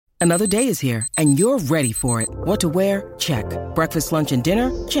Another day is here, and you're ready for it. What to wear? Check. Breakfast, lunch, and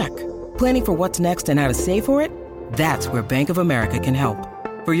dinner? Check. Planning for what's next and how to save for it? That's where Bank of America can help.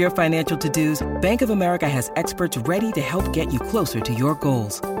 For your financial to-dos, Bank of America has experts ready to help get you closer to your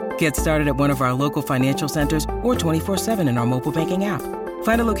goals. Get started at one of our local financial centers or 24/7 in our mobile banking app.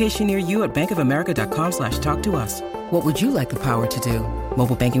 Find a location near you at bankofamerica.com/talktous. What would you like the power to do?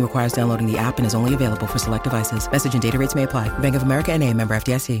 Mobile banking requires downloading the app and is only available for select devices. Message and data rates may apply. Bank of America N.A., member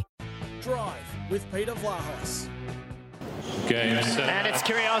FDIC. Drive with Peter Vlahos. Game set. And it's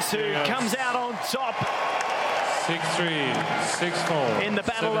Kyrgios who comes out on top. 6-3, 6-4. In the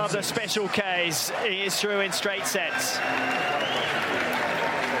battle of the special Ks, he is through in straight sets.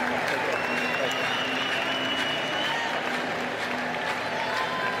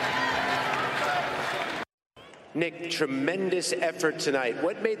 Nick, tremendous effort tonight.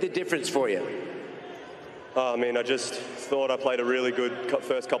 What made the difference for you? I just thought I played a really good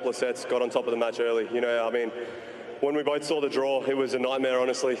first couple of sets, got on top of the match early. When we both saw the draw, it was a nightmare,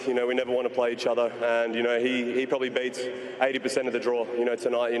 honestly. We never want to play each other. And, he probably beats 80% of the draw,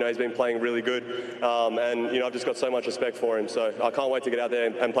 tonight. He's been playing really good. I've just got so much respect for him. So I can't wait to get out there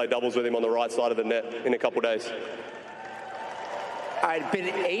and play doubles with him on the right side of the net in a couple of days. It's been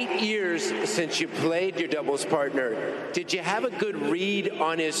 8 years since you played your doubles partner. Did you have a good read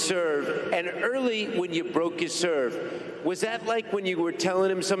on his serve? And early when you broke his serve, was that like when you were telling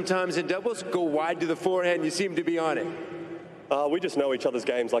him sometimes in doubles, go wide to the forehand, you seem to be on it? We just know each other's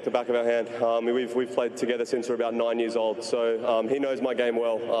games like the back of our hand. We've played together since we're about 9 years old, so he knows my game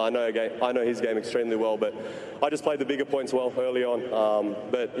well. I know his game extremely well, but I just played the bigger points well early on.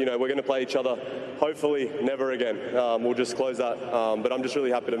 But we're going to play each other, hopefully never again. We'll just close that, but I'm just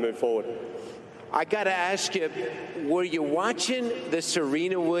really happy to move forward. I got to ask you, were you watching the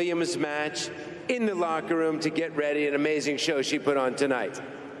Serena Williams match in the locker room to get ready? An amazing show she put on tonight.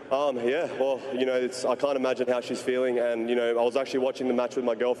 Yeah, well, I can't imagine how she's feeling, and, I was actually watching the match with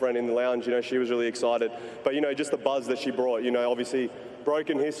my girlfriend in the lounge. She was really excited, but, just the buzz that she brought, obviously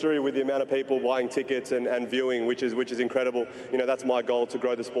broken history with the amount of people buying tickets and viewing, which is incredible. That's my goal, to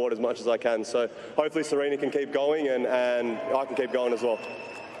grow the sport as much as I can. So hopefully Serena can keep going, and I can keep going as well.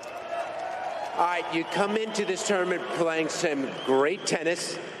 All right, you come into this tournament playing some great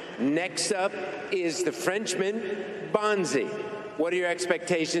tennis. Next up is the Frenchman, Bonzi. What are your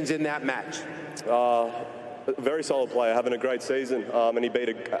expectations in that match? Very solid player, having a great season, and he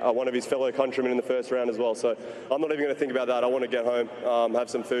beat one of his fellow countrymen in the first round as well. So I'm not even going to think about that. I want to get home, have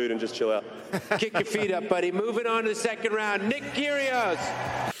some food, and just chill out. Kick your feet up, buddy. Moving on to the second round, Nick Kyrgios.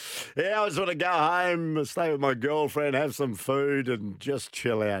 Yeah, I just want to go home, stay with my girlfriend, have some food, and just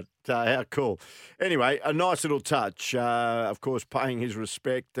chill out. How cool. Anyway, a nice little touch, of course, paying his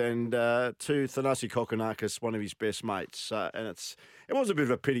respect and to Thanasi Kokkinakis, one of his best mates. And it was a bit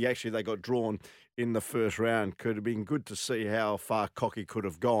of a pity, actually, they got drawn in the first round. Could have been good to see how far Cocky could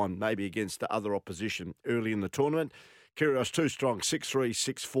have gone, maybe against the other opposition early in the tournament. Kyrgios too strong, 6-3,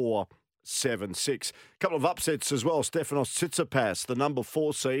 6-4. 7-6. A couple of upsets as well. Stefanos Tsitsipas, the number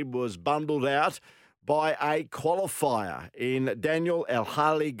 4 seed, was bundled out by a qualifier in Daniel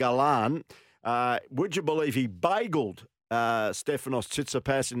Elhali Galan. Would you believe he bageled Stefanos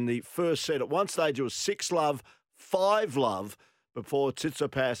Tsitsipas in the first set? At one stage it was 6-love, 5-love before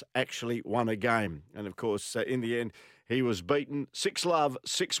Tsitsipas actually won a game. And of course, in the end, he was beaten 6-love,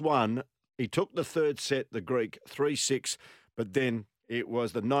 6-1. He took the third set, the Greek, 3-6, but then it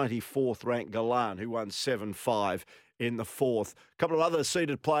was the 94th ranked Galan who won 7-5 in the fourth. A couple of other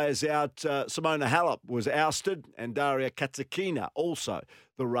seeded players out. Simona Halep was ousted, and Daria Kasatkina also,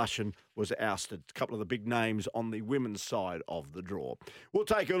 the Russian, was ousted. A couple of the big names on the women's side of the draw. We'll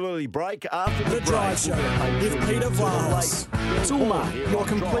take a little break after the Drive Show with Peter Vlahos. Toolmart, your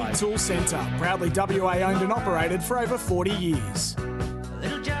complete tool centre. Proudly WA owned and operated for over 40 years.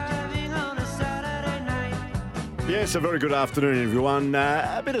 Yes, a very good afternoon, everyone.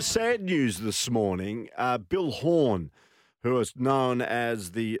 A bit of sad news this morning. Bill Horn, who is known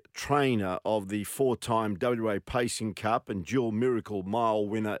as the trainer of the 4-time WA Pacing Cup and dual Miracle Mile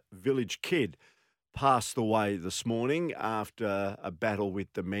winner Village Kid, passed away this morning after a battle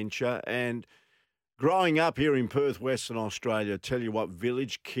with dementia. And growing up here in Perth, Western Australia, I tell you what,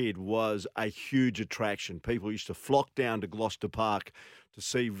 Village Kid was a huge attraction. People used to flock down to Gloucester Park to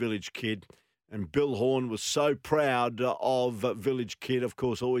see Village Kid. And Bill Horn was so proud of Village Kid, of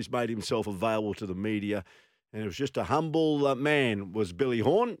course, always made himself available to the media. And it was just a humble man was Billy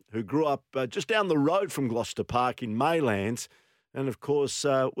Horn, who grew up just down the road from Gloucester Park in Maylands. And, of course,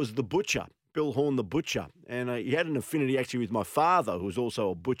 was the butcher, Bill Horn the butcher. And he had an affinity actually with my father, who was also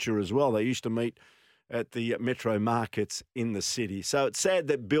a butcher as well. They used to meet at the Metro markets in the city. So it's sad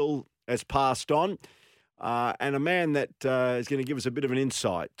that Bill has passed on. And a man that is going to give us a bit of an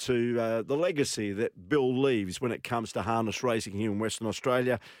insight to the legacy that Bill leaves when it comes to harness racing here in Western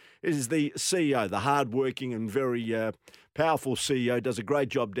Australia is the CEO, the hard-working and very powerful CEO, does a great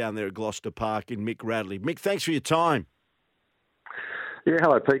job down there at Gloucester Park in Mick Radley. Mick, thanks for your time. Yeah,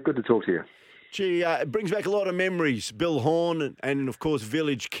 hello, Pete. Good to talk to you. Gee, it brings back a lot of memories. Bill Horn and of course,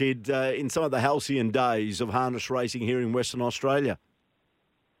 Village Kid in some of the halcyon days of harness racing here in Western Australia.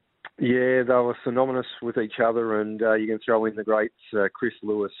 Yeah, they were synonymous with each other, and you can throw in the great Chris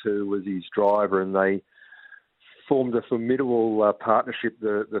Lewis, who was his driver, and they formed a formidable partnership.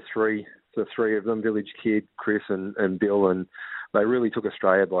 The three of them, Village Kid, Chris, and Bill, and they really took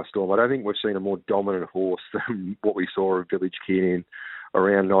Australia by storm. I don't think we've seen a more dominant horse than what we saw of Village Kid in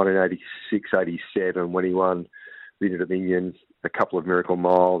around 1986-87 when he won the Inter-Dominion, a couple of Miracle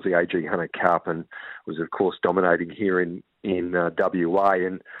Miles, the AG Hunter Cup, and was of course dominating here in WA.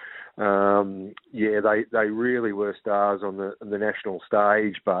 And they really were stars on the national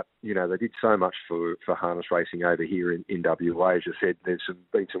stage, but you know they did so much for harness racing over here in WA. As you said, there's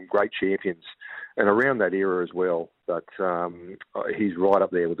been some great champions, and around that era as well. But he's right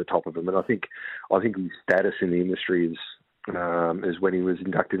up there with the top of them, and I think his status in the industry is when he was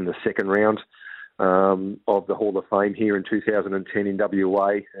inducted in the second round of the Hall of Fame here in 2010 in WA,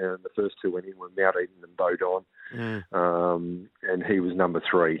 and the first two went in were Mount Eden and Bowdon. And he was number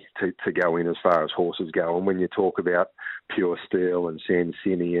 3 to go in as far as horses go. And when you talk about Pure Steel and Sam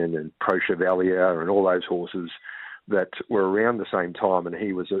Simeon and Pro Chevalier and all those horses that were around the same time, and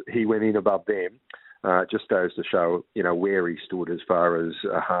he went in above them, just goes to show where he stood as far as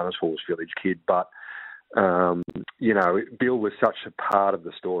a harness horse, Village Kid. But Bill was such a part of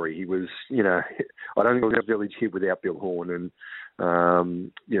the story. He was, I don't think it was a Village Kid without Bill Horn. And,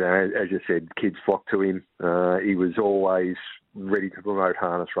 as you said, kids flocked to him. He was always ready to promote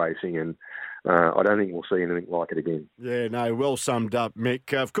harness racing, and I don't think we'll see anything like it again. Yeah, no, well summed up,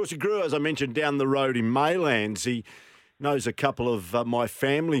 Mick. Of course, he grew, as I mentioned, down the road in Maylands. He knows a couple of my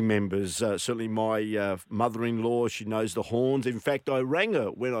family members, certainly my mother-in-law. She knows the Horns. In fact, I rang her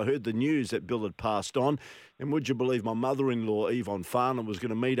when I heard the news that Bill had passed on. And would you believe my mother-in-law, Yvonne Farnham, was going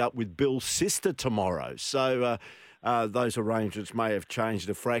to meet up with Bill's sister tomorrow. So those arrangements may have changed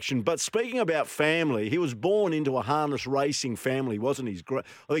a fraction. But speaking about family, he was born into a harness racing family, wasn't he? I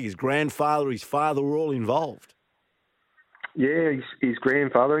think his grandfather, his father were all involved. Yeah, his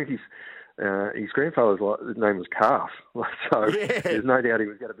grandfather, I think his grandfather's name was Calf, so there's no doubt he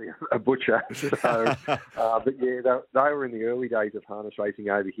was going to be a butcher. So, but yeah, they were in the early days of harness racing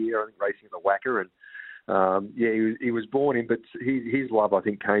over here. I think racing at the Wacker, and he was born in. But his love, I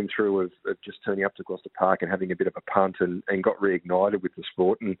think, came through of just turning up to Gloucester Park and having a bit of a punt, and got reignited with the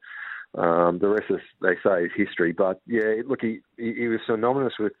sport. And the rest, they say, is history. But yeah, look, he was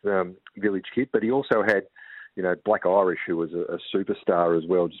synonymous with Village Kid, but he also had Black Irish, who was a superstar as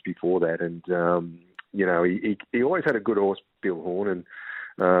well just before that. And, he always had a good horse, Bill Horn.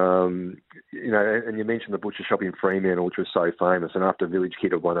 And, and you mentioned the butcher shop in Fremantle, which was so famous. And after Village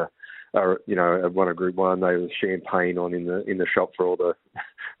Kid had won a Group 1, there was champagne on in the shop for all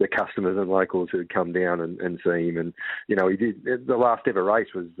the customers and locals who'd come down and see him. And, he did, the last ever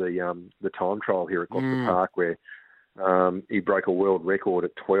race was the time trial here at Gloucester Park, where he broke a world record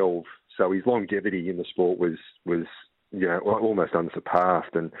at 12. So his longevity in the sport was almost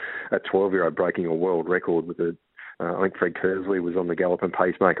unsurpassed. And at 12-year-old, breaking a world record with I think Fred Kersley was on the Galloping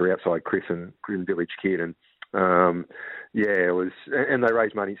Pacemaker outside Chris and Village Kid. And it was, and they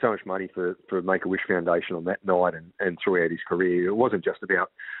raised money, so much money for Make-A-Wish Foundation on that night and throughout his career. It wasn't just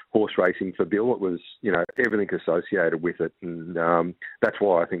about horse racing for Bill. It was, everything associated with it. And that's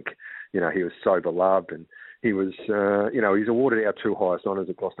why I think, he was so beloved. And he was, he's awarded our 2 highest honours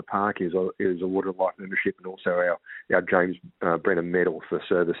at Gloucester Park. He was awarded life membership and also our James Brennan Medal for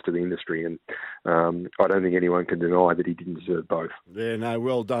service to the industry. And I don't think anyone can deny that he didn't deserve both. Yeah, no,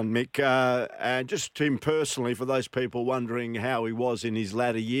 well done, Mick. And just to him personally, for those people wondering how he was in his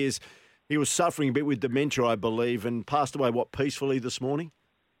latter years, he was suffering a bit with dementia, I believe, and passed away, peacefully this morning?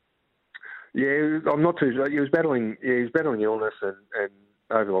 Yeah, I'm not too sure. He was battling illness and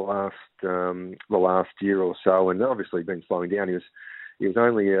over the last year or so, and obviously been slowing down. He was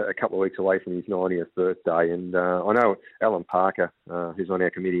only a couple of weeks away from his 90th birthday, and I know Alan Parker, who's on our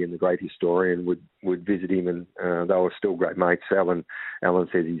committee and the great historian, would visit him, and they were still great mates. Alan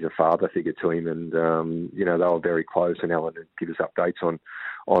says he's a father figure to him, and they were very close, and Alan would give us updates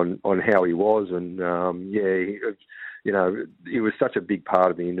on how he was, and he was such a big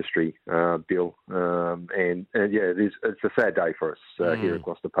part of the industry, Bill. And it's a sad day for us here at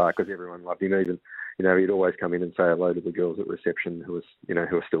Gloucester Park because everyone loved him. Even he'd always come in and say hello to the girls at reception who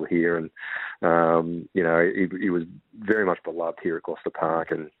are still here, and he was very much beloved here at Gloucester Park,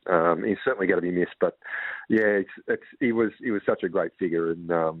 and he's certainly going to be missed. But he was such a great figure,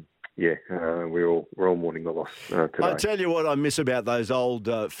 and we're all mourning the loss today. I tell you what I miss about those old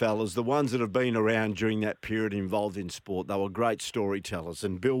fellas, the ones that have been around during that period involved in sport. They were great storytellers,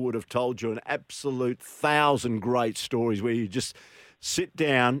 and Bill would have told you an absolute 1,000 great stories where you just sit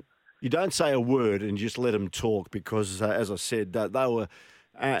down, you don't say a word, and just let them talk because, as I said, they were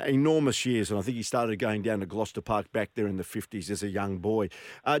enormous years, and I think he started going down to Gloucester Park back there in the 50s as a young boy.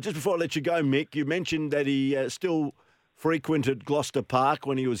 Just before I let you go, Mick, you mentioned that he still frequented Gloucester Park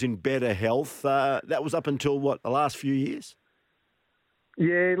when he was in better health. That was up until, the last few years?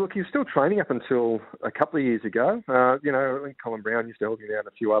 Yeah, look, he was still training up until a couple of years ago. I think Colin Brown used to help him out and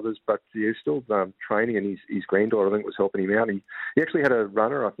a few others, but he was still training, and his granddaughter, I think, was helping him out. He actually had a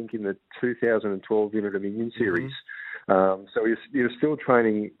runner, I think, in the 2012 Unit Dominion Series. So he was still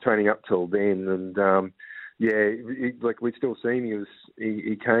training up till then, and we'd still see him.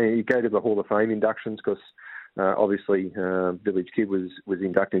 He go to the Hall of Fame inductions because obviously Village Kid was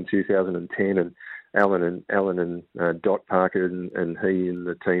inducted in 2010, and Alan and Dot Parker and he and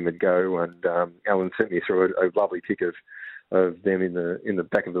the team would go, and Alan sent me through a lovely pic of them in the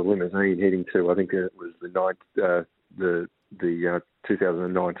back of the limousine heading to, I think it was the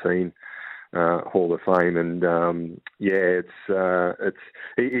 2019 Hall of Fame, and he'd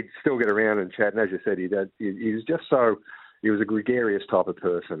still get around and chat, and as you said, he was just so. He was a gregarious type of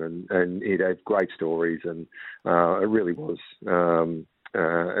person, and he'd have great stories, and it really was.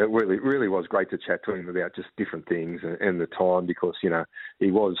 It really was great to chat to him about just different things and the time, because he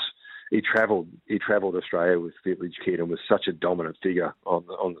travelled Australia with Village Kid and was such a dominant figure on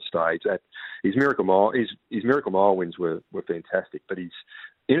the stage. His Miracle Mile wins were fantastic, but his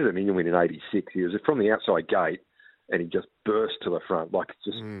Inter-Dominion win in '86, he was from the outside gate, and he just burst to the front,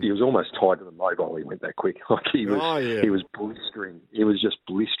 he was almost tied to the mobile. He went that quick, he was blistering. He was just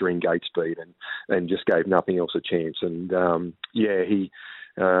blistering gate speed, and just gave nothing else a chance. And the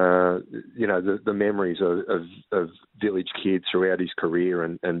memories of Village Kid throughout his career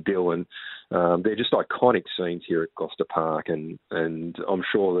and Bill, and they're just iconic scenes here at Gloucester Park, and I'm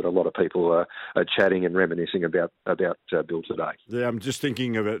sure that a lot of people are chatting and reminiscing about Bill today. Yeah, I'm just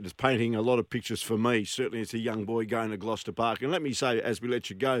thinking of it. It's painting a lot of pictures for me, certainly as a young boy going to Gloucester Park. And let me say, as we let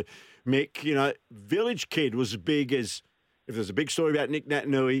you go, Mick, Village Kid was as big as, if there's a big story about Nick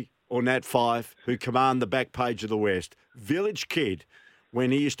Naitanui or Nat Fyfe, who command the back page of the West, Village Kid,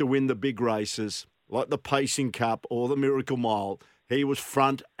 when he used to win the big races, like the Pacing Cup or the Miracle Mile, he was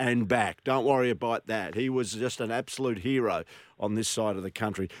front and back. Don't worry about that. He was just an absolute hero on this side of the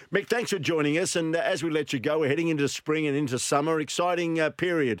country. Mick, thanks for joining us. And as we let you go, we're heading into spring and into summer. Exciting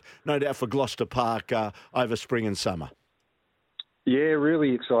period, no doubt, for Gloucester Park over spring and summer. Yeah,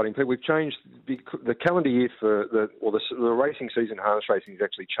 really exciting. We've changed the calendar year for the racing season. Harness racing has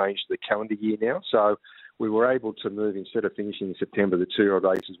actually changed the calendar year now. So we were able to move, instead of finishing in September, the 2-year-old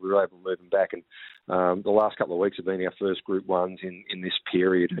races, we were able to move them back. And the last couple of weeks have been our first Group 1s in this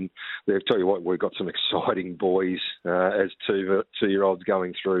period. And they'll tell you what, we've got some exciting boys as two-year-olds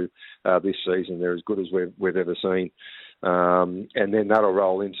going through this season. They're as good as we've ever seen. And then that'll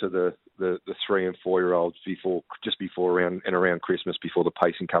roll into the 3 and 4-year-olds around Christmas, before the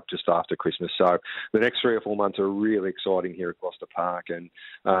Pacing Cup just after Christmas. So the next 3 or 4 months are really exciting here at Gloucester Park, and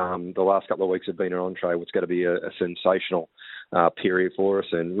the last couple of weeks have been an entree. What's going to be a sensational period for us,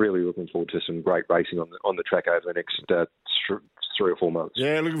 and really looking forward to some great racing on the track over the next 3 or 4 months.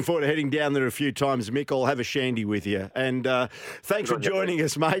 Yeah, looking forward to heading down there a few times, Mick. I'll have a shandy with you. And thanks for joining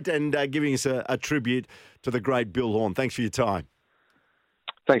us, mate, and giving us a tribute to the great Bill Horn. Thanks for your time.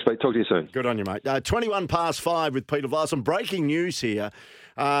 Thanks, mate. Talk to you soon. Good on you, mate. 5 with Peter Vlahos. Some breaking news here.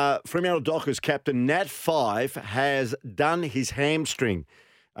 Fremantle Dockers captain Nat Fyfe has done his hamstring.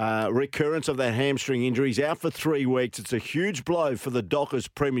 Recurrence of that hamstring injury. He's out for 3 weeks. It's a huge blow for the Dockers'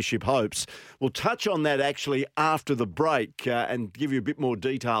 premiership hopes. We'll touch on that actually after the break and give you a bit more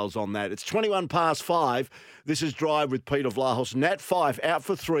details on that. It's 5. This is Drive with Peter Vlahos. Nat Fyfe out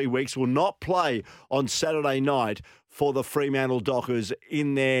for 3 weeks, will not play on Saturday night for the Fremantle Dockers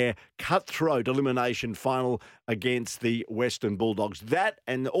in their cutthroat elimination final against the Western Bulldogs. That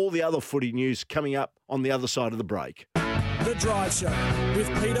and all the other footy news coming up on the other side of the break. The Drive Show with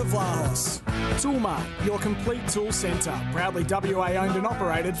Peter Vlahos. Toolmart, your complete tool centre. Proudly WA owned and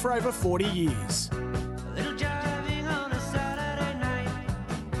operated for over 40 years.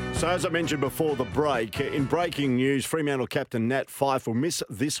 So as I mentioned before the break, in breaking news, Fremantle captain Nat Fyfe will miss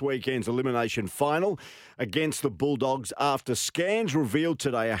this weekend's elimination final against the Bulldogs after scans revealed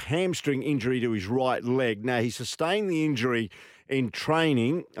today a hamstring injury to his right leg. Now, he sustained the injury in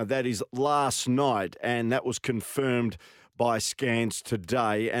training, that is last night, and that was confirmed by scans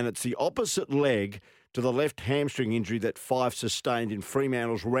today. And it's the opposite leg to the left hamstring injury that Fyfe sustained in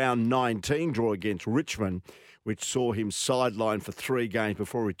Fremantle's round 19 draw against Richmond, which saw him sidelined for 3 games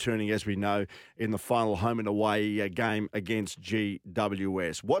before returning, as we know, in the final home and away game against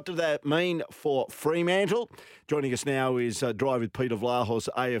GWS. What did that mean for Fremantle? Joining us now is Drive with Peter Vlahos,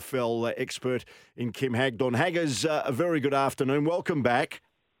 AFL expert in Kim Hagdorn. Haggers, a very good afternoon. Welcome back.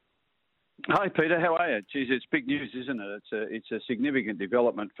 Hi, Peter. How are you? Geez, it's big news, isn't it? It's a significant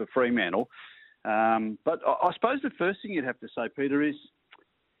development for Fremantle. But I suppose the first thing you'd have to say, Peter, is,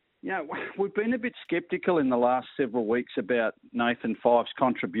 you know, we've been a bit sceptical in the last several weeks about Nathan Fyfe's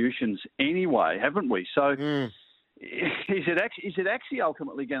contributions anyway, haven't we? So is it actually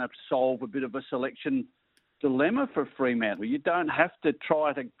ultimately going to solve a bit of a selection dilemma for Fremantle? You don't have to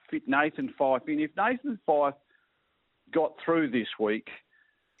try to fit Nathan Fyfe in. If Nathan Fyfe got through this week,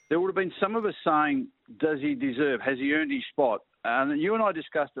 there would have been some of us saying, does he deserve, has he earned his spot? And you and I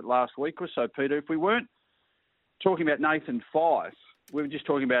discussed it last week or so, Peter. If we weren't talking about Nathan Fyfe, we were just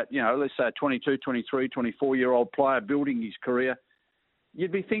talking about, you know, let's say a 22, 23, 24-year-old player building his career,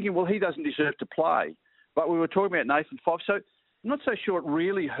 you'd be thinking, well, he doesn't deserve to play. But we were talking about Nathan Fyfe. So I'm not so sure it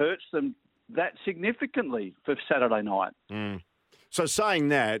really hurts them that significantly for Saturday night. So saying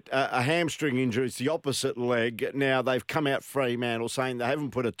that, a hamstring injury is the opposite leg. Now, they've come out Fremantle saying they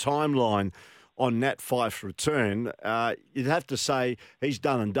haven't put a timeline on Nat Fyfe's return. You'd have to say he's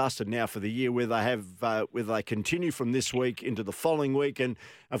done and dusted now for the year, where they continue from this week into the following week, and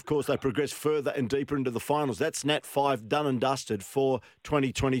of course they progress further and deeper into the finals. That's Nat Fyfe done and dusted for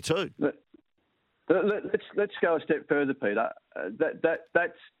 2022. Let's go a step further, Peter.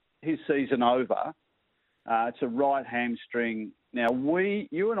 That's his season over. It's a right hamstring. Now,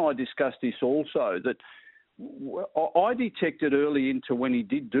 you and I discussed this also, that I detected early into when he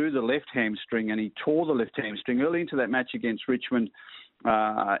did do the left hamstring and he tore the left hamstring early into that match against Richmond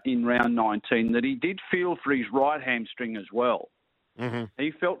in round 19 that he did feel for his right hamstring as well. Mm-hmm.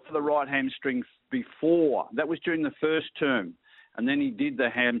 He felt for the right hamstring before. That was during the first term. And then he did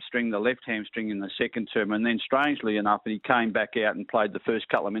the left hamstring in the second term. And then, strangely enough, he came back out and played the first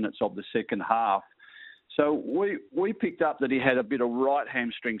couple of minutes of the second half. So we picked up that he had a bit of right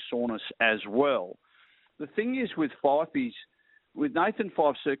hamstring soreness as well. The thing is with Fyfe, with Nathan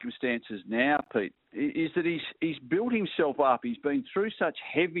Fyfe's circumstances now, Pete, is that he's built himself up. He's been through such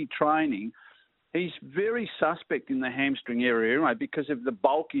heavy training. He's very suspect in the hamstring area anyway because of the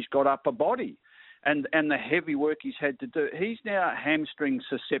bulk he's got upper body and the heavy work he's had to do. He's now hamstring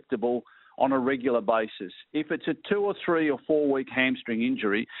susceptible on a regular basis. If it's a 2 or 3 or 4 week hamstring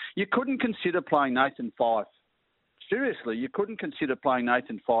injury, you couldn't consider playing Nathan Fyfe. Seriously, you couldn't consider playing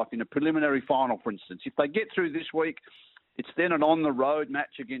Nathan Fyfe in a preliminary final, for instance. If they get through this week, it's then an on-the-road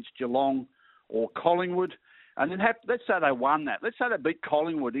match against Geelong or Collingwood. And then let's say they won that. Let's say they beat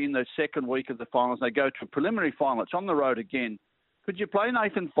Collingwood in the second week of the finals. They go to a preliminary final. It's on the road again. Could you play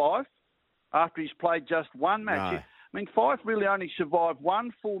Nathan Fyfe after he's played just one match? No. I mean, Fyfe really only survived one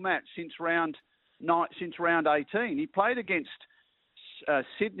full match since round 18. He played against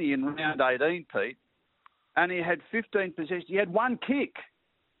Sydney in round 18, Pete. And he had 15 possessions. He had one kick.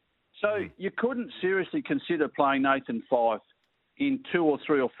 So you couldn't seriously consider playing Nathan Fyfe in 2 or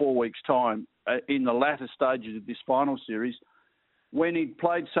 3 or 4 weeks' time in the latter stages of this final series when he'd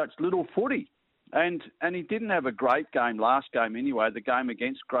played such little footy. And he didn't have a great game last game anyway, the game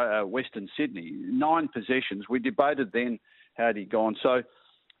against Western Sydney. 9 possessions. We debated then how he'd gone. So,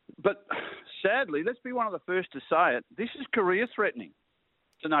 but sadly, let's be one of the first to say it, this is career-threatening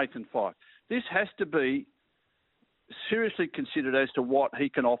to Nathan Fyfe. This has to be seriously considered as to what he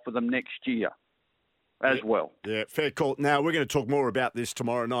can offer them next year as well. Yeah, fair call. Now, we're going to talk more about this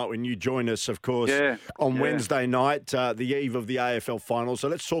tomorrow night when you join us, of course, on Wednesday night, the eve of the AFL final. So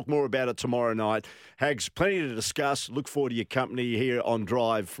let's talk more about it tomorrow night. Hags, plenty to discuss. Look forward to your company here on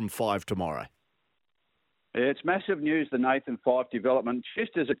Drive from 5 tomorrow. Yeah, it's massive news, the Nathan Fyfe development.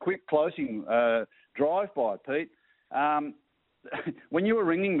 Just as a quick closing drive-by, Pete, when you were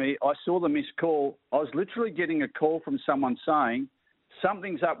ringing me, I saw the missed call. I was literally getting a call from someone saying,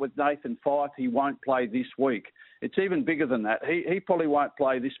 something's up with Nathan Fyfe, he won't play this week. It's even bigger than that. He probably won't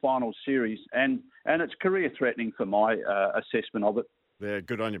play this final series, and it's career-threatening for my assessment of it. Yeah,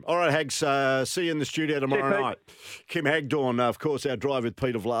 good on you. All right, Hags, see you in the studio tomorrow night. Kim Hagdorn, of course, our Drive with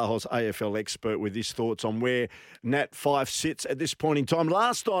Peter Vlahos, AFL expert, with his thoughts on where Nat Fyfe sits at this point in time.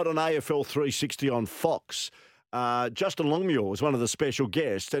 Last night on AFL 360 on Fox, Justin Longmuir was one of the special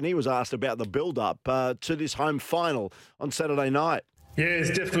guests, and he was asked about the build-up to this home final on Saturday night. Yeah, it's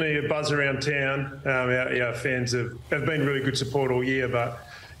definitely a buzz around town. Our fans have been really good support all year, but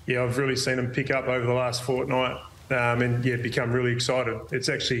yeah, I've really seen them pick up over the last fortnight and become really excited. It's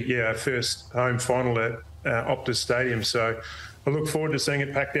actually our first home final at Optus Stadium, so I look forward to seeing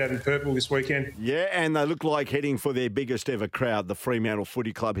it packed out in purple this weekend. Yeah, and they look like heading for their biggest ever crowd, the Fremantle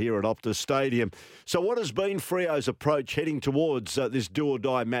Footy Club here at Optus Stadium. So what has been Freo's approach heading towards this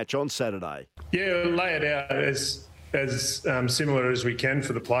do-or-die match on Saturday? Yeah, lay it out as similar as we can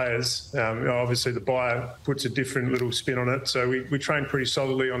for the players. Obviously, the buyer puts a different little spin on it. So we trained pretty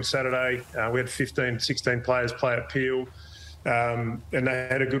solidly on Saturday. We had 15, 16 players play at Peel, and they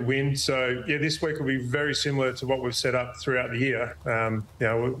had a good win. So, this week will be very similar to what we've set up throughout the year. We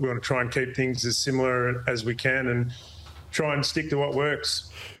want to try and keep things as similar as we can and try and stick to what works.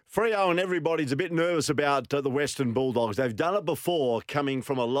 Freo and everybody's a bit nervous about the Western Bulldogs. They've done it before, coming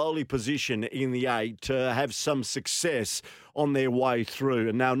from a lowly position in the 8 to have some success on their way through.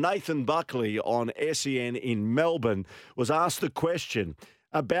 And now Nathan Buckley on SEN in Melbourne was asked the question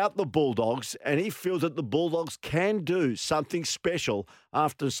about the Bulldogs, and he feels that the Bulldogs can do something special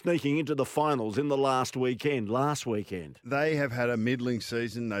after sneaking into the finals in the last weekend. They have had a middling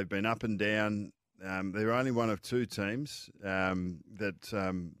season. They've been up and down. They're only one of two teams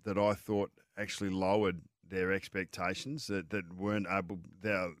that I thought actually lowered their expectations, that weren't able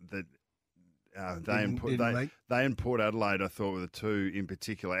they and Port Adelaide, I thought, were the two in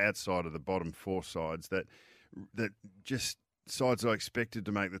particular outside of the bottom four sides that just sides I expected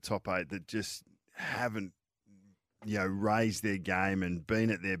to make the top 8 that just haven't raised their game and been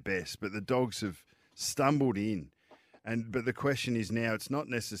at their best. But the Dogs have stumbled in. But the question is now, it's not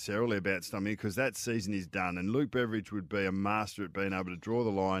necessarily about stumbling because that season is done. And Luke Beveridge would be a master at being able to draw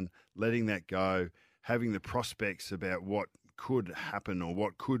the line, letting that go, having the prospects about what could happen or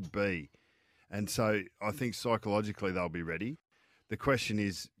what could be. And so I think psychologically they'll be ready. The question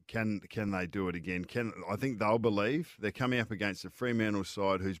is, can they do it again? I think they'll believe. They're coming up against a Fremantle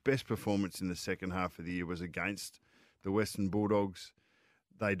side whose best performance in the second half of the year was against the Western Bulldogs.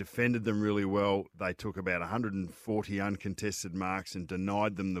 They defended them really well. They took about 140 uncontested marks and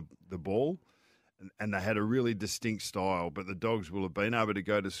denied them the ball. And they had a really distinct style, but the Dogs will have been able to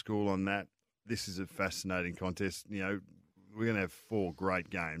go to school on that. This is a fascinating contest. We're going to have 4 great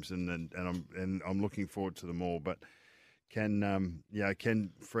games, and I'm looking forward to them all. But can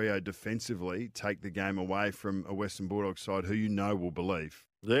Freo defensively take the game away from a Western Bulldogs side who will believe?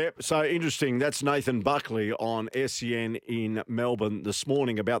 Yeah, so interesting. That's Nathan Buckley on SEN in Melbourne this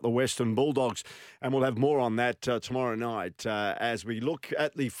morning about the Western Bulldogs. And we'll have more on that tomorrow night as we look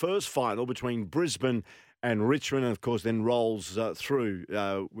at the first final between Brisbane and Richmond, and of course then rolls through.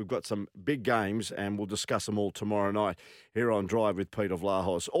 We've got some big games and we'll discuss them all tomorrow night here on Drive with Peter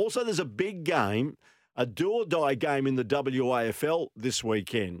Vlahos. Also, there's a big game, a do-or-die game in the WAFL this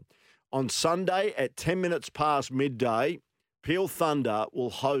weekend. On Sunday at 10 minutes past midday, Peel Thunder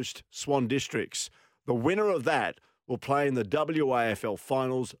will host Swan Districts. The winner of that will play in the WAFL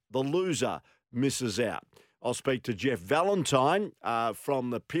finals. The loser misses out. I'll speak to Jeff Valentine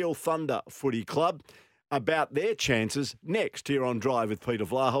from the Peel Thunder Footy Club about their chances next here on Drive with Peter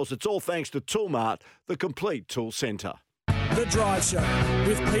Vlahos. It's all thanks to Toolmart, the complete tool centre. The Drive Show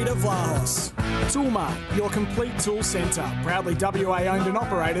with Peter Vlahos. Toolmart, your complete tool centre. Proudly WA owned and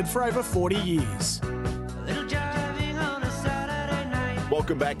operated for over 40 years.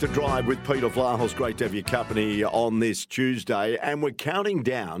 Welcome back to Drive with Peter Vlahos. Great to have your company on this Tuesday. And we're counting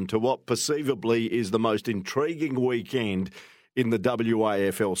down to what perceivably is the most intriguing weekend in the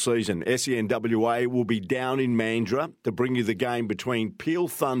WAFL season. SENWA will be down in Mandurah to bring you the game between Peel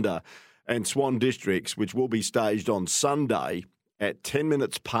Thunder and Swan Districts, which will be staged on Sunday at 10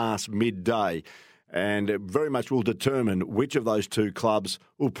 minutes past midday. And it very much will determine which of those two clubs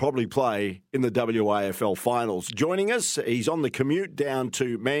will probably play in the WAFL finals. Joining us, he's on the commute down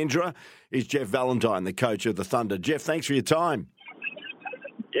to Mandurah, is Jeff Valentine, the coach of the Thunder. Jeff, thanks for your time.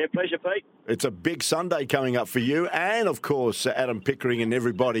 Yeah, pleasure, Pete. It's a big Sunday coming up for you and, of course, Adam Pickering and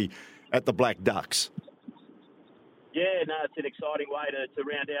everybody at the Black Ducks. Yeah, no, it's an exciting way to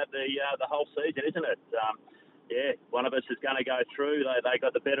round out the whole season, isn't it? one of us is going to go through. They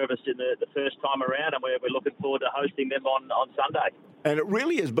got the better of us in the first time around, and we're looking forward to hosting them on Sunday. And it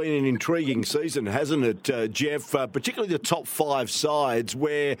really has been an intriguing season, hasn't it, Jeff? Particularly the top 5 sides,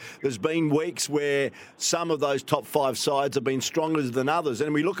 where there's been weeks where some of those top 5 sides have been stronger than others.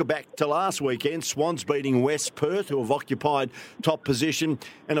 And we look back to last weekend, Swans beating West Perth, who have occupied top position.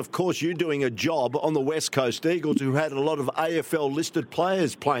 And, of course, you doing a job on the West Coast Eagles, who had a lot of AFL-listed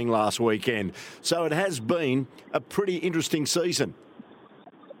players playing last weekend. So it has been a pretty interesting season.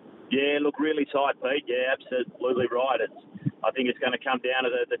 Yeah, look, really tight, Pete. Yeah, absolutely right. I think it's going to come down to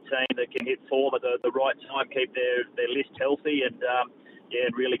the team that can hit form at the right time, keep their list healthy, and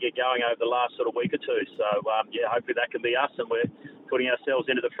really get going over the last sort of week or two. So, hopefully that can be us, and we're putting ourselves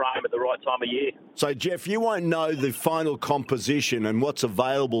into the frame at the right time of year. So, Jeff, you won't know the final composition and what's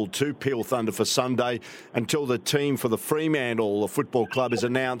available to Peel Thunder for Sunday until the team for the Fremantle Football Club is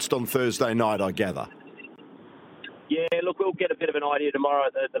announced on Thursday night, I gather. Yeah, look, we'll get a bit of an idea tomorrow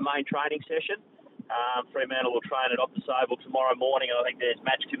at the main training session. Fremantle will train at Optus Oval tomorrow morning, and I think there's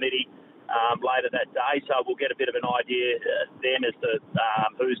match committee later that day, so we'll get a bit of an idea then as to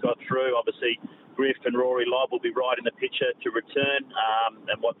who's got through. Obviously, Griff and Rory Lobb will be right in the picture to return,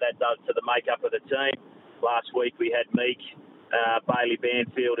 and what that does to the makeup of the team. Last week we had Meek, Bailey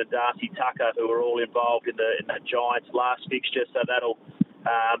Banfield and Darcy Tucker, who were all involved in the Giants last fixture, so that'll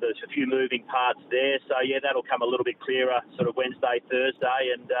there's a few moving parts there. So, that'll come a little bit clearer sort of Wednesday,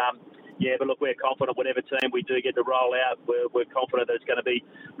 Thursday. And, but look, we're confident whatever team we do get to roll out, we're confident that it's going to be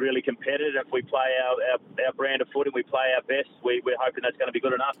really competitive. If we play our brand of footy and we play our best, we're hoping that's going to be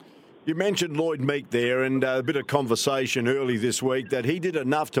good enough. You mentioned Lloyd Meek there, and a bit of conversation early this week that he did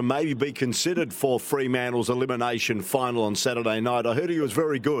enough to maybe be considered for Fremantle's elimination final on Saturday night. I heard he was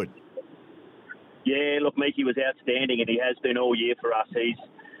very good. Yeah, look, Meekie was outstanding, and he has been all year for us.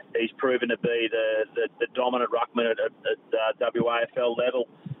 He's proven to be the dominant ruckman at WAFL level.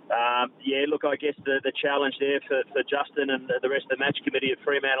 Look, I guess the challenge there for Justin and the rest of the match committee at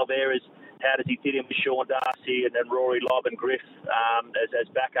Fremantle there is how does he fit in with Sean Darcy and Rory Lobb and Griff as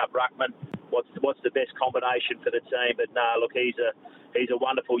backup ruckman? What's the best combination for the team? But look, he's a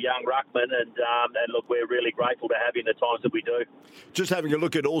wonderful young ruckman, and look, we're really grateful to have him the times that we do. Just having a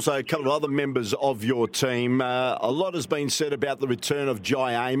look at also a couple of other members of your team. A lot has been said about the return of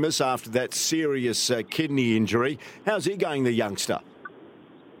Jai Amos after that serious kidney injury. How's he going, the youngster?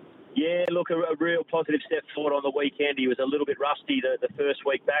 Yeah, look, a real positive step forward on the weekend. He was a little bit rusty the first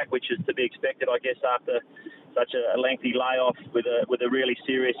week back, which is to be expected, I guess, after such a lengthy layoff with a really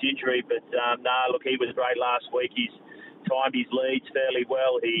serious injury. But look, he was great last week. He's timed his leads fairly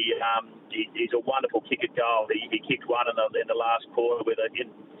well. He's a wonderful kick at goal. He kicked one in the last quarter with a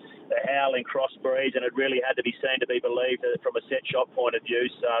howling cross breeze, and it really had to be seen to be believed from a set shot point of view.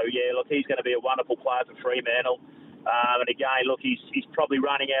 So look, he's going to be a wonderful player for Fremantle. And again, look, he's probably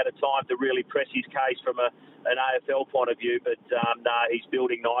running out of time to really press his case from an AFL point of view, but he's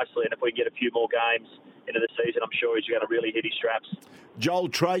building nicely, and if we can get a few more games into the season, I'm sure he's going to really hit his straps. Joel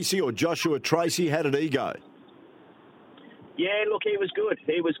Tracy or Joshua Tracy, how did he go? Yeah, look, he was good.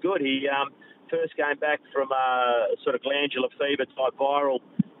 He first came back from a sort of glandular fever type viral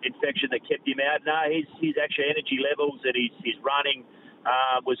infection that kept him out. No, his actual energy levels and his running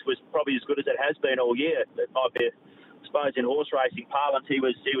was probably as good as it has been all year. It might be, I suppose, in horse racing parlance, he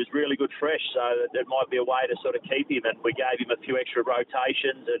was really good fresh, so that might be a way to sort of keep him. And we gave him a few extra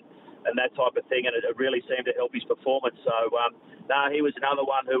rotations and that type of thing, and it really seemed to help his performance. So, he was another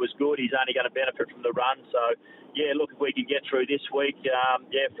one who was good. He's only going to benefit from the run. So, look, if we can get through this week,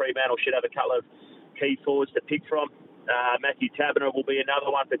 Fremantle should have a couple of key forwards to pick from. Matthew Taberner will be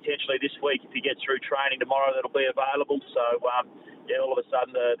another one potentially this week. If he gets through training tomorrow, that'll be available. So, all of a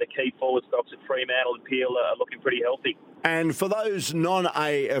sudden the key forward stocks at Fremantle and Peel are looking pretty healthy. And for those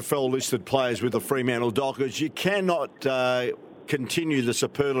non-AFL listed players with the Fremantle Dockers, you cannot continue the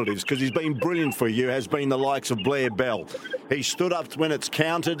superlatives because he's been brilliant for you, has been the likes of Blair Bell. He stood up when it's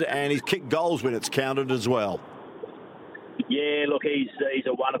counted and he's kicked goals when it's counted as well. Yeah, look, he's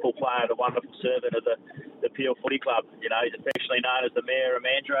a wonderful player, a wonderful servant of the Peel Footy Club. You know, he's affectionately known as the Mayor of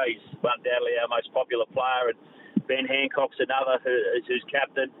Mandurah. He's undoubtedly our most popular player. And Ben Hancock's another who's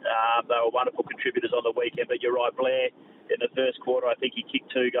captain. They were wonderful contributors on the weekend. But you're right, Blair, in the first quarter, I think he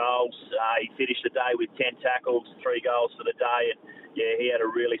kicked 2 goals. He finished the day with 10 tackles, 3 goals for the day. And, he had a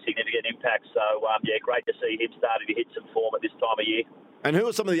really significant impact. So, great to see him starting to hit some form at this time of year. And who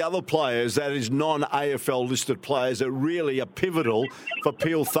are some of the other players, that is non-AFL listed players, that really are pivotal for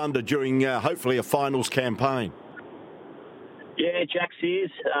Peel Thunder during hopefully a finals campaign? Yeah, Jack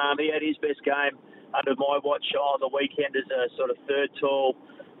Sears, he had his best game under my watch on the weekend as a sort of third tall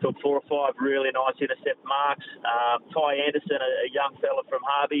took 4 or 5 really nice intercept marks. Ty Anderson, a young fella from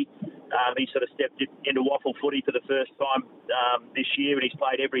Harvey, he sort of stepped into waffle footy for the first time this year, and he's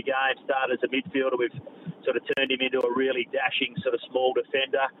played every game, started as a midfielder. We've sort of turned him into a really dashing sort of small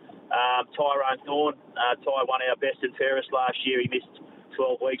defender. Tyrone Thorne, Ty won our best and fairest last year. He missed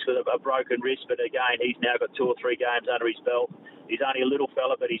 12 weeks with a broken wrist, but again, he's now got 2 or 3 games under his belt. He's only a little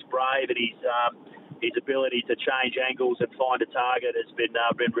fella, but he's brave, and his ability to change angles and find a target has been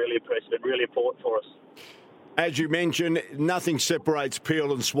really impressive and really important for us. As you mentioned, nothing separates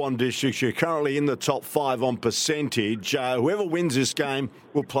Peel and Swan Districts. You're currently in the top 5 on percentage. Whoever wins this game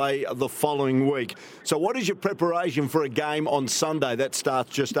will play the following week. So what is your preparation for a game on Sunday? That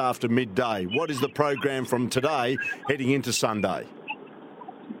starts just after midday. What is the program from today heading into Sunday?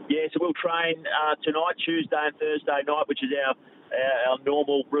 Yeah, so we'll train tonight, Tuesday and Thursday night, which is our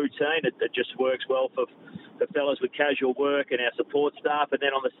normal routine. It just works well for the fellas with casual work and our support staff. And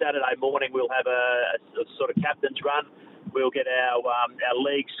then on the Saturday morning, we'll have a sort of captain's run. We'll get our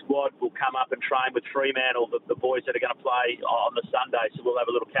league squad. We'll come up and train with Fremantle, the boys that are going to play on the Sunday. So we'll have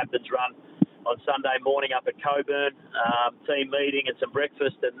a little captain's run on Sunday morning up at Coburn, team meeting and some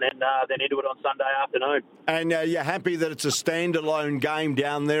breakfast, and then into it on Sunday afternoon. And you're happy that it's a standalone game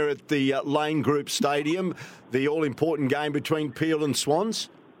down there at the Lane Group Stadium, the all-important game between Peel and Swans?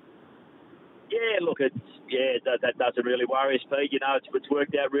 Yeah, look, that doesn't really worry us, Pete. You know, it's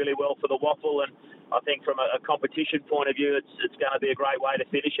worked out really well for the Waffle, and I think from a competition point of view, it's going to be a great way to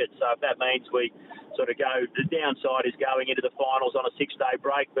finish it. So if that means we sort of go, the downside is going into the finals on a 6-day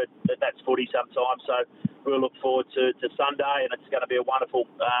break, but that's footy sometimes. So we'll look forward to Sunday, and it's going to be a wonderful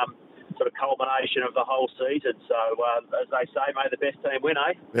sort of culmination of the whole season. So, as they say, may the best team win,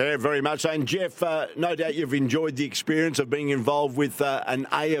 eh? Yeah, very much so. And Jeff, no doubt you've enjoyed the experience of being involved with an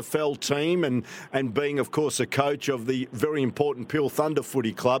AFL team and being, of course, a coach of the very important Peel Thunder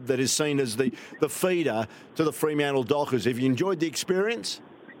Footy Club that is seen as the feeder to the Fremantle Dockers. Have you enjoyed the experience?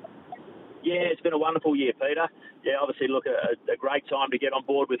 Yeah, it's been a wonderful year, Peter. Yeah, obviously, look, a great time to get on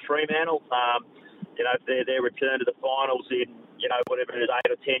board with Fremantle. You know, their return to the finals in, you know, whatever it is,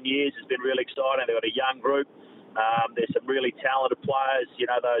 8 or 10 years has been really exciting. They've got a young group. There's some really talented players. You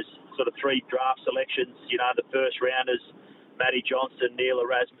know, those sort of 3 draft selections, you know, the first rounders, Matty Johnston, Neil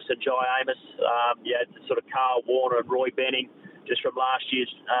Erasmus and Jai Amos. Sort of Carl Warner and Roy Benning just from last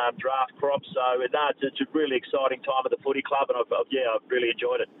year's draft crop. So, it's a really exciting time at the footy club, and I've really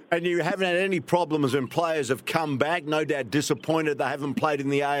enjoyed it. And you haven't had any problems when players have come back, no doubt disappointed they haven't played in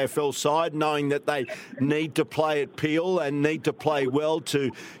the AFL side, knowing that they need to play at Peel and need to play well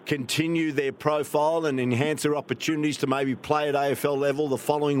to continue their profile and enhance their opportunities to maybe play at AFL level the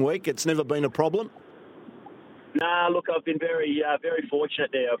following week. It's never been a problem? No, look, I've been very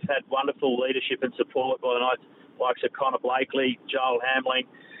fortunate there. I've had wonderful leadership and support by the likes of Connor Blakely, Joel Hamling,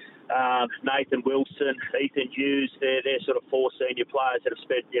 Nathan Wilson, Ethan Hughes. They're sort of 4 senior players that have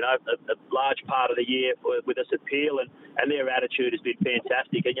spent, you know, a large part of the year with us at Peel, and their attitude has been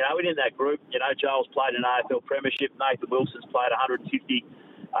fantastic. And, you know, within that group, you know, Joel's played an AFL premiership, Nathan Wilson's played 150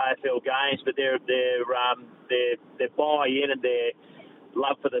 AFL games, but their buy-in and their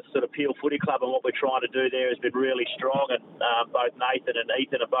love for the sort of Peel Footy Club and what we're trying to do there has been really strong, and both Nathan and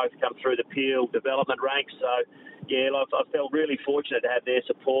Ethan have both come through the Peel development ranks. So, yeah, I felt really fortunate to have their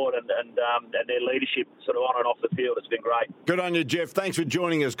support and their leadership sort of on and off the field. It's been great. Good on you, Jeff. Thanks for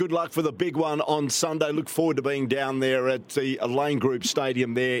joining us. Good luck for the big one on Sunday. Look forward to being down there at the Lane Group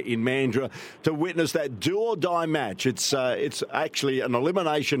Stadium there in Mandurah to witness that do-or-die match. It's actually an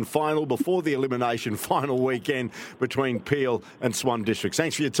elimination final before the elimination final weekend between Peel and Swan Districts.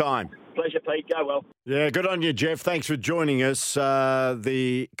 Thanks for your time. Pleasure, Pete. Go well. Yeah, good on you, Jeff. Thanks for joining us.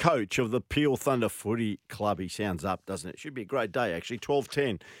 The coach of the Peel Thunder Footy Club. He sounds up, doesn't it? Should be a great day, actually.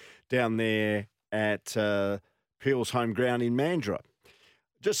 12:10 down there at Peel's home ground in Mandurah.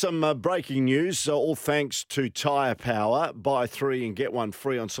 Just some breaking news. All thanks to Tyre Power. Buy 3 and get 1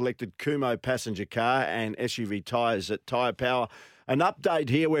 free on selected Kumho passenger car and SUV tyres at Tyre Power. An update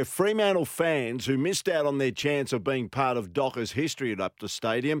here where Fremantle fans who missed out on their chance of being part of Dockers history at Optus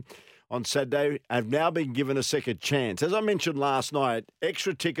Stadium on Saturday have now been given a second chance. As I mentioned last night,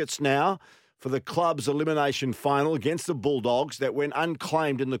 extra tickets now for the club's elimination final against the Bulldogs that went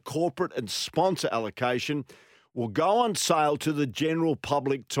unclaimed in the corporate and sponsor allocation will go on sale to the general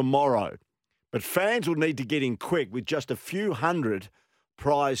public tomorrow. But fans will need to get in quick with just a few hundred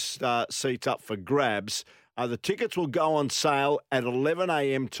prize seats up for grabs. The tickets will go on sale at 11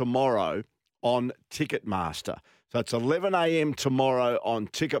 a.m. tomorrow on Ticketmaster. So it's 11 a.m. tomorrow on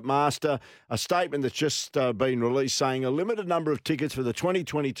Ticketmaster. A statement that's just been released saying a limited number of tickets for the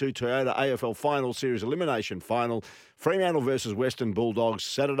 2022 Toyota AFL Final Series Elimination Final, Fremantle versus Western Bulldogs,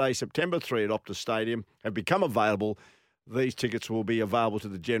 Saturday, September 3 at Optus Stadium, have become available. These tickets will be available to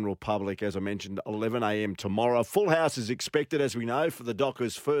the general public, as I mentioned, 11 a.m. tomorrow. Full house is expected, as we know, for the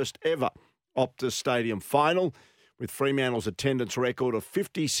Dockers' first ever Optus Stadium final, with Fremantle's attendance record of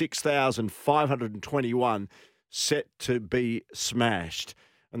 56,521 set to be smashed.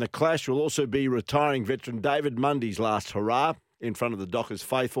 And the clash will also be retiring veteran David Mundy's last hurrah in front of the Dockers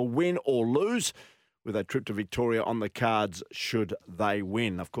faithful, win or lose, with a trip to Victoria on the cards should they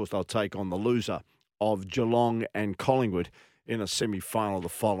win. Of course, they'll take on the loser of Geelong and Collingwood in a semi-final the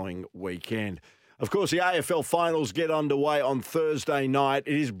following weekend. Of course, the AFL finals get underway on Thursday night.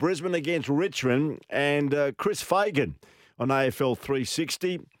 It is Brisbane against Richmond, and Chris Fagan on AFL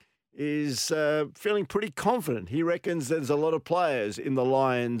 360 is feeling pretty confident. He reckons there's a lot of players in the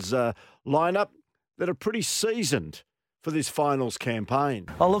Lions lineup that are pretty seasoned for this finals campaign.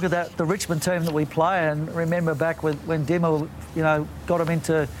 I look at the Richmond team that we play, and remember back when Dimmer, got them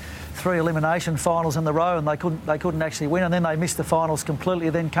into 3 elimination finals in the row, and they couldn't actually win, and then they missed the finals completely.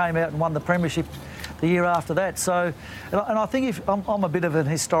 Then came out and won the premiership the year after that. So, and I think if I'm a bit of an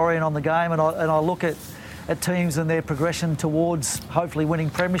historian on the game, and I look at teams and their progression towards hopefully winning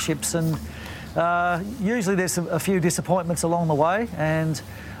premierships, and usually there's a few disappointments along the way, and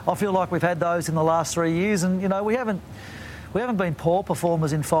I feel like we've had those in the last 3 years, and we haven't been poor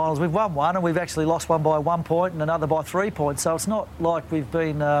performers in finals. We've won one, and we've actually lost one by 1 point and another by 3 points. So it's not like we've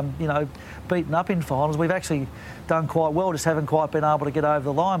been beaten up in finals. We've actually done quite well, just haven't quite been able to get over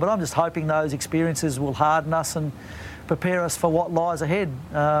the line. But I'm just hoping those experiences will harden us and prepare us for what lies ahead.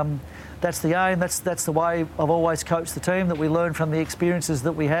 That's the aim. That's the way I've always coached the team, that we learn from the experiences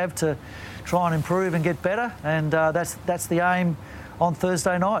that we have to try and improve and get better. And that's the aim on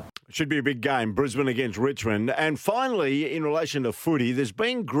Thursday night. Should be a big game, Brisbane against Richmond. And finally, in relation to footy, there's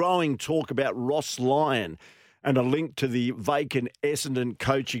been growing talk about Ross Lyon and a link to the vacant Essendon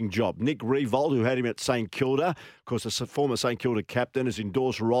coaching job. Nick Riewoldt, who had him at St Kilda, of course, the former St Kilda captain, has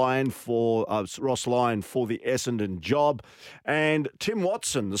endorsed Ross Lyon for the Essendon job. And Tim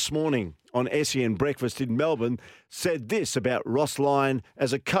Watson this morning on SEN Breakfast in Melbourne said this about Ross Lyon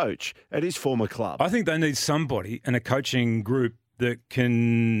as a coach at his former club. I think they need somebody in a coaching group that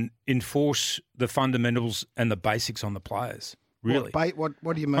can enforce the fundamentals and the basics on the players. Really.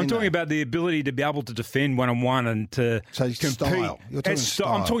 What do you mean? I'm talking about the ability to be able to defend one-on-one and to compete. Style. You're talking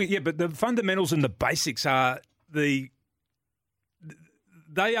style. I'm talking, but the fundamentals and the basics are they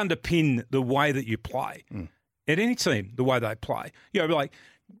underpin the way that you play. At any team, the way they play. Like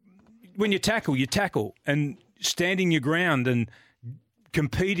when you tackle, and standing your ground and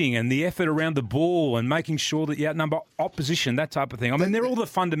competing and the effort around the ball and making sure that you outnumber opposition, that type of thing. I mean, they're all the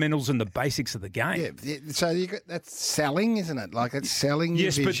fundamentals and the basics of the game. Yeah, so that's selling, isn't it? Like it's selling your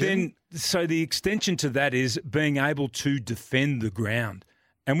vision. Yes, but then, so the extension to that is being able to defend the ground.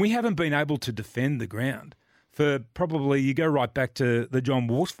 And we haven't been able to defend the ground for probably, you go right back to the John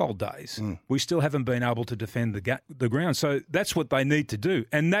Worsfold days. We still haven't been able to defend the ground. So that's what they need to do.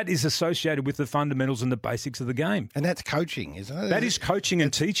 And that is associated with the fundamentals and the basics of the game. And that's coaching, isn't it? That is coaching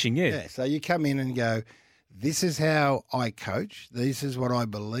and teaching, yeah. So you come in and go, this is how I coach. This is what I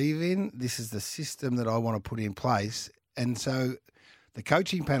believe in. This is the system that I want to put in place. And so the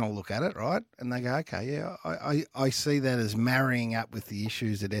coaching panel look at it, right? And they go, okay, yeah, I see that as marrying up with the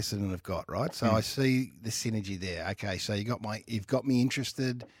issues that Essendon have got, right? So I see the synergy there. Okay, so you've got me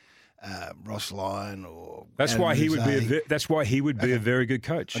interested, Ross Lyon or that's why he would be a very good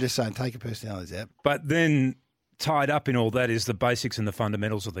coach. I'm just saying, take your personalities out. But then tied up in all that is the basics and the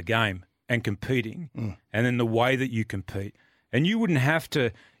fundamentals of the game and competing, and then the way that you compete. And you wouldn't have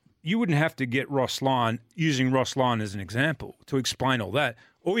to get Ross Lyon, using Ross Lyon as an example, to explain all that.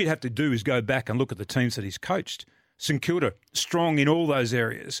 All you'd have to do is go back and look at the teams that he's coached. St Kilda, strong in all those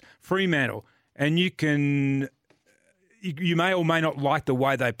areas. Fremantle, and you may or may not like the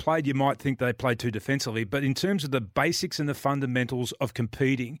way they played. You might think they played too defensively. But in terms of the basics and the fundamentals of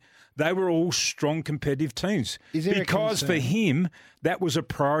competing, they were all strong competitive teams. Because for him, that was a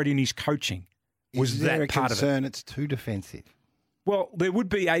priority in his coaching, was that part of it. Is there a concern it's too defensive? Well, there would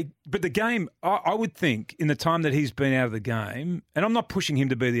be but the game, I would think, in the time that he's been out of the game, and I'm not pushing him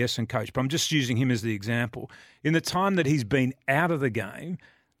to be the Essendon coach, but I'm just using him as the example. In the time that he's been out of the game,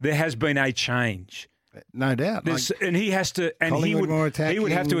 there has been a change. No doubt. And he has to, and he would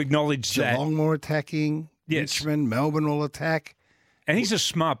have to acknowledge that. Geelong more attacking, Richmond, Melbourne will attack. And he's a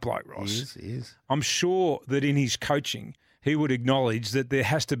smart bloke, Ross. He is. I'm sure that in his coaching, he would acknowledge that there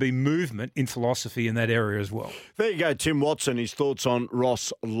has to be movement in philosophy in that area as well. There you go, Tim Watson, his thoughts on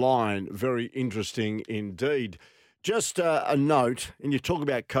Ross Lyon. Very interesting indeed. Just a note, and you talk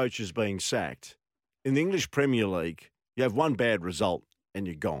about coaches being sacked. In the English Premier League, you have one bad result and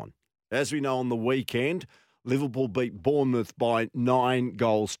you're gone. As we know, on the weekend, Liverpool beat Bournemouth by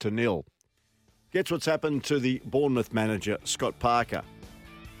 9-0. Guess what's happened to the Bournemouth manager, Scott Parker?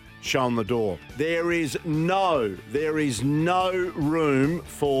 Shown the door. There is no room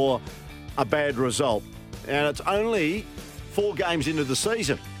for a bad result. And it's only 4 games into the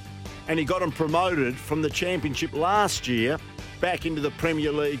season. And he got him promoted from the Championship last year back into the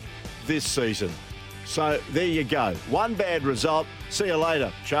Premier League this season. So there you go. One bad result. See you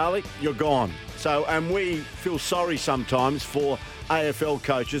later, Charlie. You're gone. So, and we feel sorry sometimes for AFL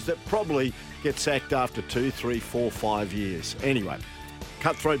coaches that probably get sacked after 2, 3, 4, 5 years. Anyway,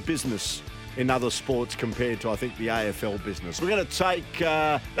 cutthroat business in other sports compared to, I think, the AFL business. We're going to take...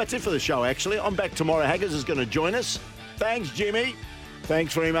 that's it for the show, actually. I'm back tomorrow. Haggers is going to join us. Thanks, Jimmy.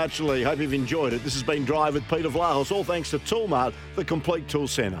 Thanks very much, Lee. Hope you've enjoyed it. This has been Drive with Peter Vlahos. All thanks to Toolmart, the complete tool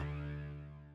centre.